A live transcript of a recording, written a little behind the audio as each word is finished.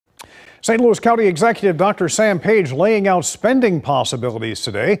St. Louis County Executive Dr. Sam Page laying out spending possibilities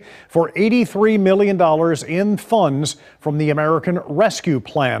today for $83 million in funds from the American Rescue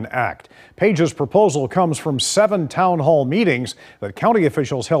Plan Act. Page's proposal comes from 7 town hall meetings that county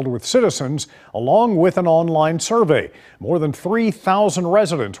officials held with citizens, along with an online survey. More than 3,000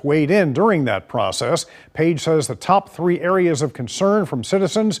 residents weighed in during that process. Page says the top 3 areas of concern from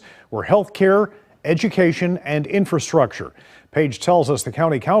citizens were health care, education, and infrastructure. Page tells us the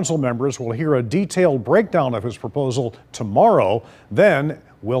county council members will hear a detailed breakdown of his proposal tomorrow. Then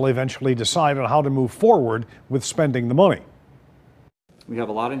we'll eventually decide on how to move forward with spending the money. We have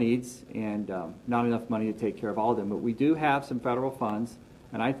a lot of needs and not enough money to take care of all of them, but we do have some federal funds,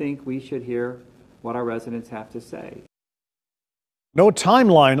 and I think we should hear what our residents have to say. No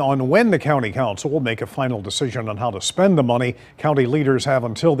timeline on when the county council will make a final decision on how to spend the money. County leaders have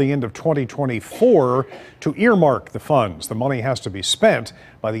until the end of 2024 to earmark the funds. The money has to be spent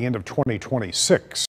by the end of 2026.